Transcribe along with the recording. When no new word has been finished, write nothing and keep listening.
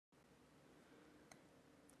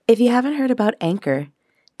If you haven't heard about Anchor,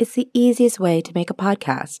 it's the easiest way to make a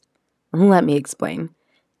podcast. Let me explain.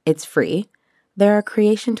 It's free. There are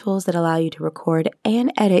creation tools that allow you to record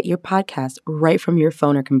and edit your podcast right from your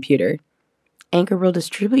phone or computer. Anchor will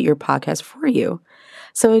distribute your podcast for you,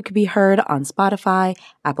 so it could be heard on Spotify,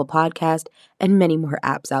 Apple Podcast, and many more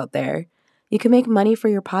apps out there. You can make money for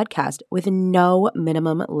your podcast with no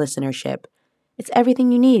minimum listenership. It's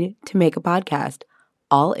everything you need to make a podcast,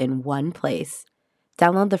 all in one place.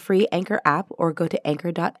 Download the free Anchor app or go to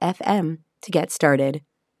anchor.fm to get started.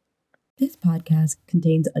 This podcast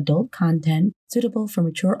contains adult content suitable for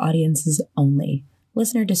mature audiences only.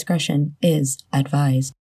 Listener discretion is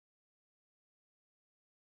advised.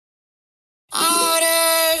 Out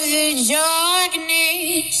of the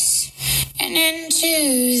darkness and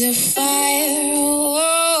into the fire.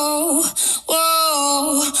 Whoa,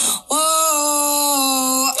 whoa,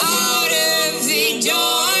 whoa. Out of the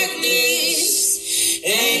darkness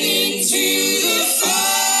and into the fire.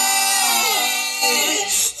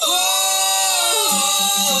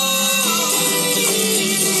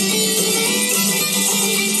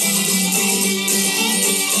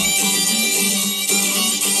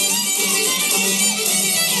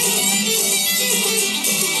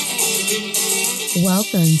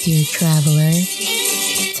 Welcome, dear traveler,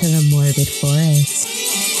 to the morbid forest.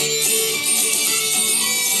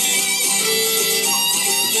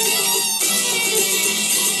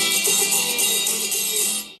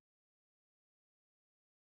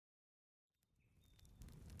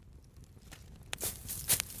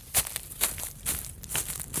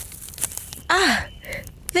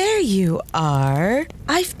 There you are.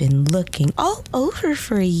 I've been looking all over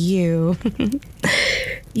for you.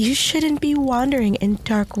 You shouldn't be wandering in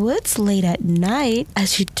dark woods late at night,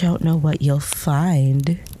 as you don't know what you'll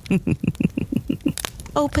find.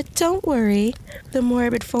 Oh, but don't worry. The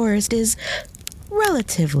morbid forest is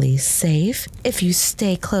relatively safe if you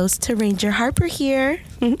stay close to Ranger Harper here.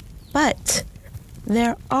 But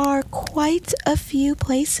there are quite a few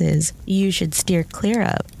places you should steer clear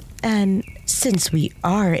of. And since we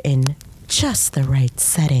are in just the right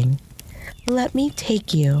setting, let me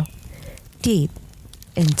take you deep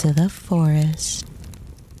into the forest.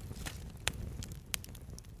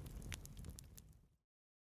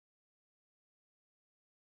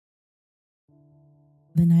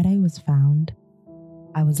 The night I was found,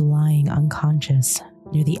 I was lying unconscious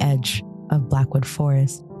near the edge of Blackwood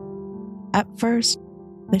Forest. At first,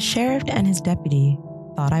 the sheriff and his deputy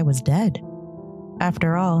thought I was dead.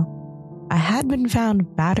 After all, I had been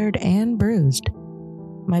found battered and bruised.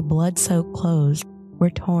 My blood-soaked clothes were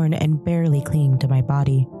torn and barely clinging to my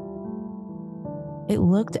body. It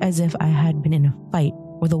looked as if I had been in a fight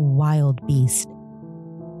with a wild beast.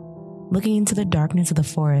 Looking into the darkness of the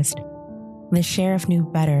forest, the sheriff knew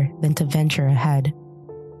better than to venture ahead.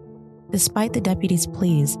 Despite the deputy's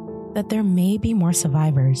pleas that there may be more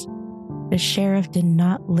survivors, the sheriff did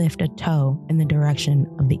not lift a toe in the direction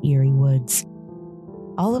of the eerie woods.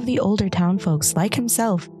 All of the older townfolks, like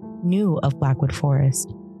himself, knew of Blackwood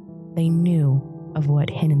Forest. They knew of what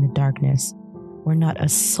hid in the darkness, where not a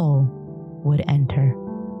soul would enter.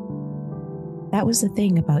 That was the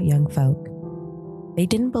thing about young folk. They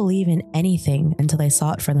didn't believe in anything until they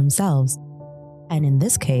saw it for themselves. And in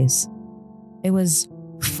this case, it was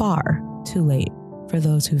far too late for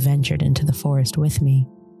those who ventured into the forest with me.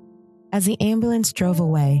 As the ambulance drove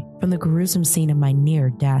away from the gruesome scene of my near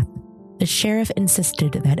death, the sheriff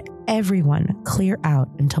insisted that everyone clear out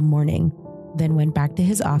until morning, then went back to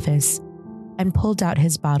his office and pulled out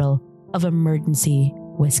his bottle of emergency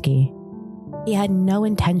whiskey. He had no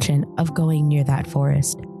intention of going near that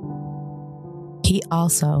forest. He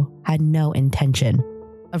also had no intention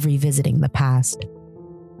of revisiting the past.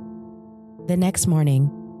 The next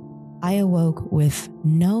morning, I awoke with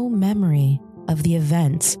no memory of the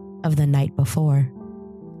events of the night before.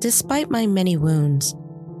 Despite my many wounds,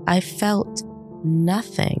 I felt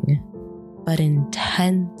nothing but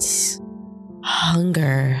intense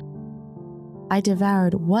hunger. I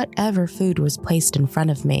devoured whatever food was placed in front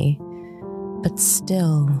of me, but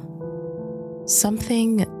still,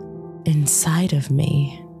 something inside of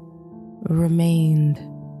me remained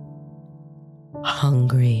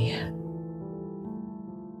hungry.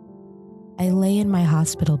 I lay in my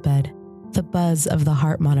hospital bed, the buzz of the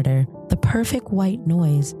heart monitor, the perfect white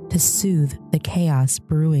noise to soothe the chaos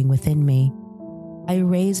brewing within me. I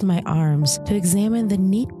raised my arms to examine the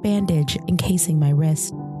neat bandage encasing my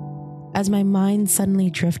wrist. As my mind suddenly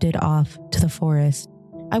drifted off to the forest,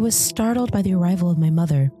 I was startled by the arrival of my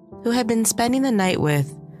mother, who had been spending the night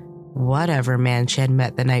with whatever man she had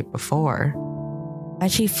met the night before.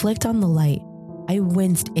 As she flicked on the light, I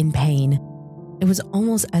winced in pain It was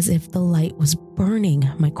almost as if the light was burning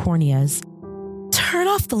my corneas. "Turn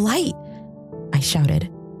off the light," I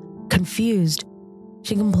shouted. Confused,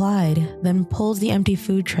 she complied, then pulled the empty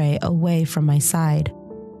food tray away from my side.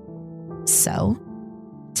 "So,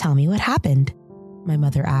 tell me what happened," my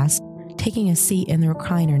mother asked, taking a seat in the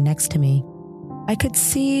recliner next to me. I could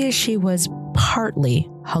see she was partly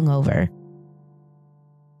hungover.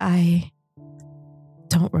 "I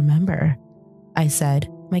don't remember," I said,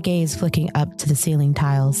 my gaze flicking up to the ceiling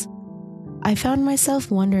tiles. I found myself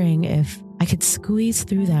wondering if I could squeeze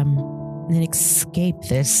through them and then escape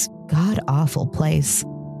this god-awful place.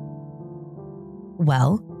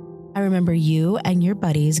 "Well, I remember you and your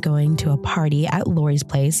buddies going to a party at Lori's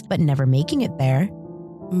place, but never making it there,"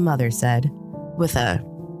 Mother said, with a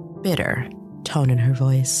bitter tone in her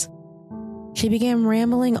voice. She began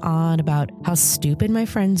rambling on about how stupid my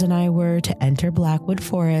friends and I were to enter Blackwood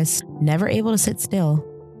Forest, never able to sit still.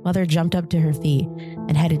 Mother jumped up to her feet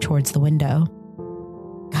and headed towards the window.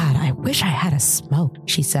 "God, I wish I had a smoke,"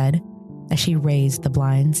 she said, as she raised the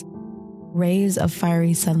blinds. Rays of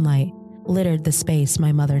fiery sunlight littered the space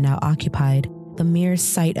my mother now occupied. The mere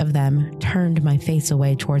sight of them turned my face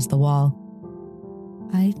away towards the wall.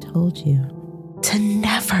 "I told you to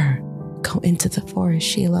never go into the forest,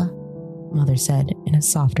 Sheila," Mother said in a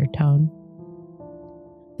softer tone.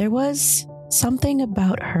 There was something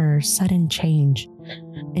about her sudden change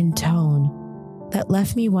in tone that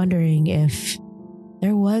left me wondering if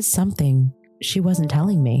there was something she wasn't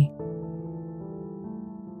telling me.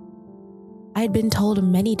 I had been told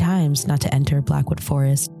many times not to enter Blackwood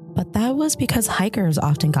Forest, but that was because hikers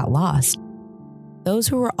often got lost. Those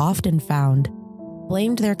who were often found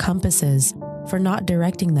blamed their compasses for not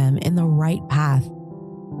directing them in the right path,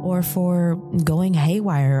 or for going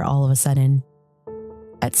haywire all of a sudden.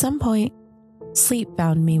 At some point, sleep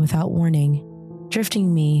found me without warning,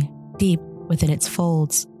 drifting me deep within its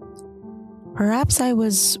folds. Perhaps I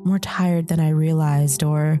was more tired than I realized,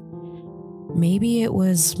 or maybe it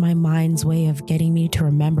was my mind's way of getting me to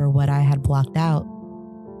remember what I had blocked out.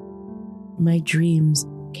 My dreams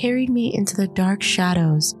carried me into the dark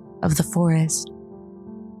shadows of the forest.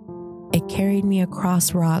 It carried me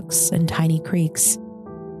across rocks and tiny creeks.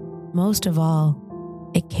 Most of all,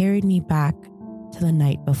 it carried me back to the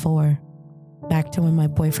night before, back to when my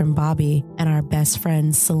boyfriend Bobby and our best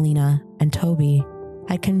friends Selena and Toby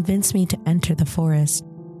had convinced me to enter the forest.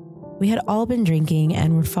 We had all been drinking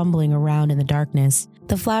and were fumbling around in the darkness.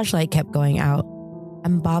 The flashlight kept going out,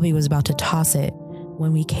 and Bobby was about to toss it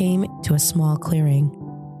when we came to a small clearing.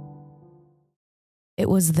 It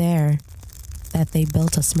was there that they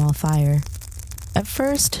built a small fire. At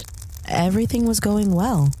first, everything was going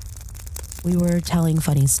well. We were telling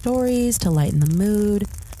funny stories to lighten the mood.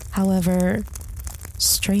 However,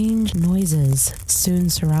 strange noises soon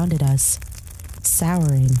surrounded us,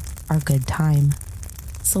 souring our good time.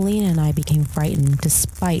 Selena and I became frightened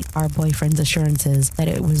despite our boyfriend's assurances that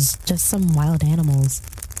it was just some wild animals.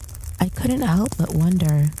 I couldn't help but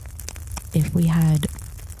wonder if we had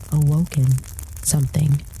awoken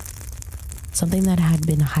something that had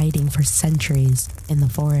been hiding for centuries in the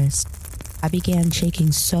forest. I began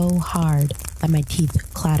shaking so hard that my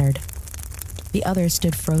teeth clattered. The others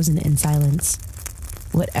stood frozen in silence.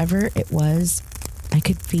 Whatever it was, I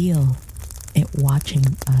could feel it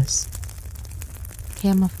watching us.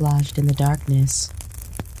 Camouflaged in the darkness,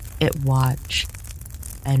 it watched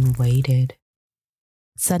and waited.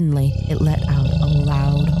 Suddenly, it let out a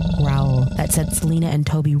loud growl that sent Selena and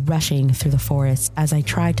Toby rushing through the forest as I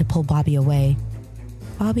tried to pull Bobby away.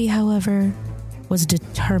 Bobby, however, was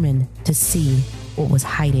determined to see what was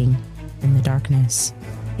hiding in the darkness.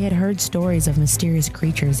 He had heard stories of mysterious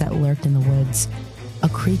creatures that lurked in the woods, a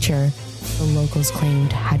creature the locals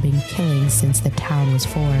claimed had been killing since the town was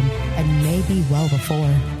formed, and maybe well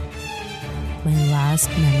before. My last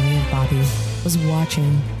memory of Bobby was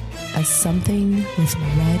watching as something with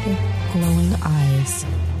red, glowing eyes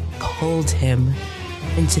pulled him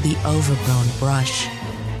into the overgrown brush.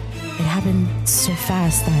 It happened so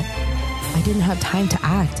fast that I didn't have time to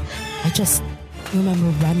act. I just remember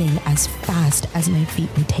running as fast as my feet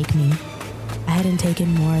would take me. I hadn't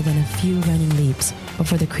taken more than a few running leaps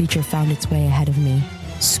before the creature found its way ahead of me.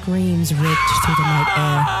 Screams ripped through the night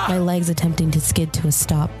air, my legs attempting to skid to a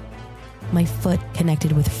stop. My foot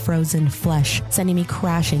connected with frozen flesh, sending me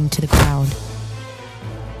crashing to the ground.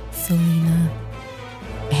 Selena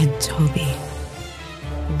and Toby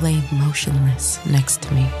lay motionless next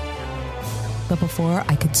to me. But before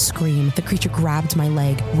I could scream, the creature grabbed my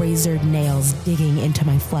leg, razored nails digging into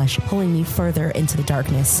my flesh, pulling me further into the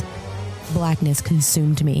darkness. Blackness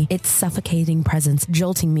consumed me, its suffocating presence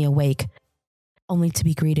jolting me awake. only to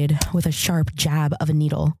be greeted with a sharp jab of a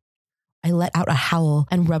needle. I let out a howl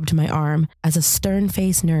and rubbed my arm as a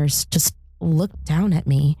stern-faced nurse just looked down at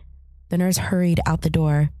me. The nurse hurried out the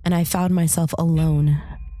door, and I found myself alone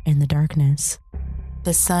in the darkness.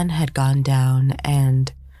 The sun had gone down,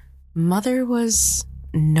 and Mother was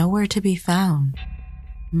nowhere to be found.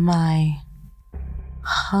 My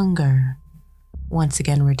hunger once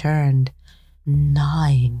again returned,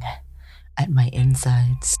 gnawing at my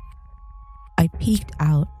insides. I peeked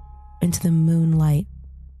out into the moonlight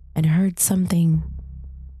and heard something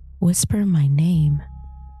whisper my name.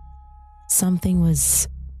 Something was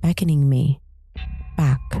beckoning me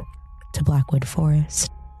back to Blackwood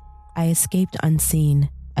Forest. I escaped unseen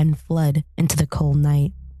and fled into the cold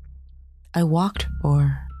night. I walked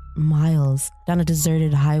for miles down a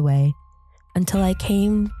deserted highway until I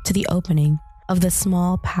came to the opening of the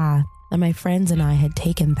small path that my friends and I had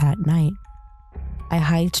taken that night. I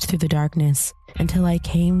hiked through the darkness until I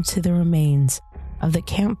came to the remains of the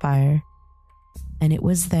campfire, and it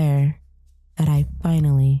was there that I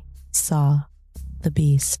finally saw the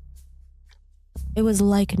beast. It was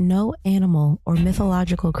like no animal or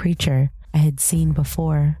mythological creature I had seen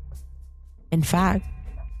before. In fact,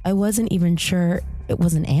 I wasn't even sure it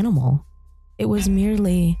was an animal. It was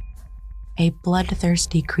merely a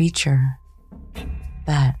bloodthirsty creature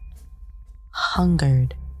that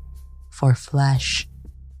hungered for flesh.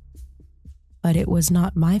 But it was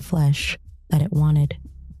not my flesh that it wanted.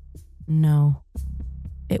 No,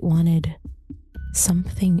 it wanted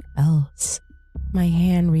something else. My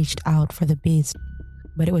hand reached out for the beast,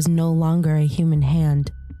 but it was no longer a human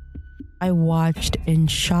hand. I watched in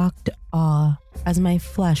shocked awe as my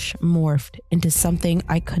flesh morphed into something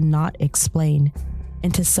I could not explain,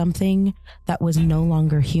 into something that was no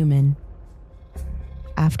longer human.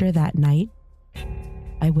 After that night,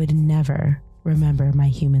 I would never remember my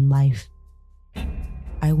human life.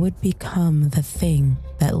 I would become the thing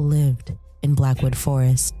that lived in Blackwood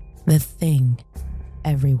Forest, the thing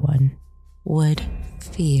everyone would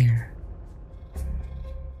fear.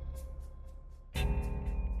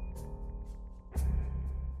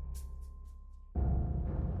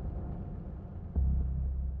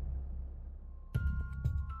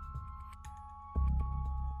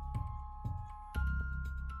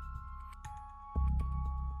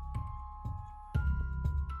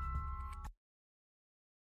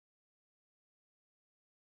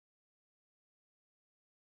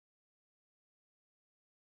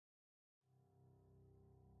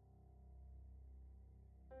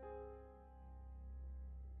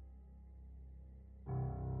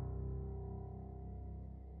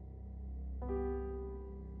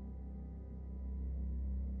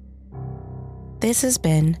 This has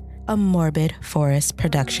been a Morbid Forest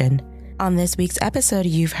production. On this week's episode,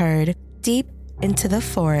 you've heard Deep into the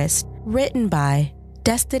Forest, written by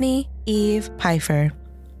Destiny Eve Pfeiffer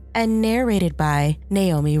and narrated by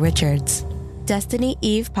Naomi Richards. Destiny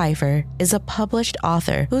Eve Pfeiffer is a published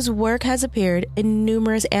author whose work has appeared in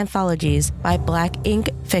numerous anthologies by Black Ink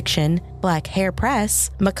Fiction, Black Hair Press,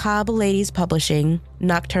 Macabre Ladies Publishing,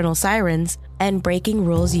 Nocturnal Sirens, and Breaking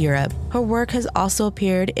Rules Europe. Her work has also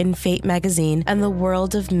appeared in Fate magazine and The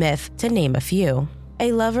World of Myth, to name a few.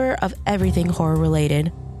 A lover of everything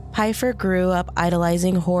horror-related, Pfeiffer grew up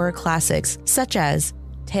idolizing horror classics such as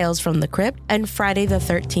Tales from the Crypt and Friday the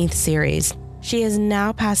 13th series. She is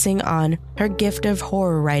now passing on her gift of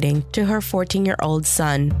horror writing to her 14-year-old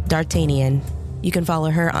son, D'Artagnan. You can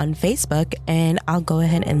follow her on Facebook, and I'll go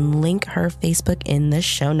ahead and link her Facebook in the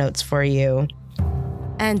show notes for you.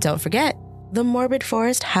 And don't forget, The Morbid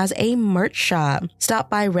Forest has a merch shop. Stop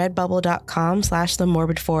by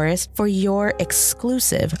redbubble.com/themorbidforest for your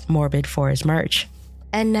exclusive Morbid Forest merch.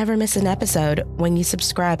 And never miss an episode when you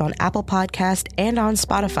subscribe on Apple Podcast and on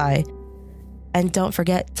Spotify. And don't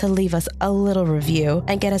forget to leave us a little review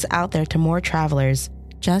and get us out there to more travelers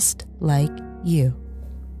just like you.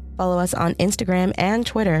 Follow us on Instagram and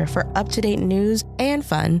Twitter for up-to-date news and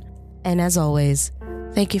fun. And as always,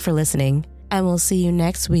 thank you for listening. And we'll see you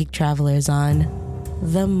next week, travelers, on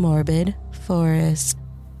The Morbid Forest.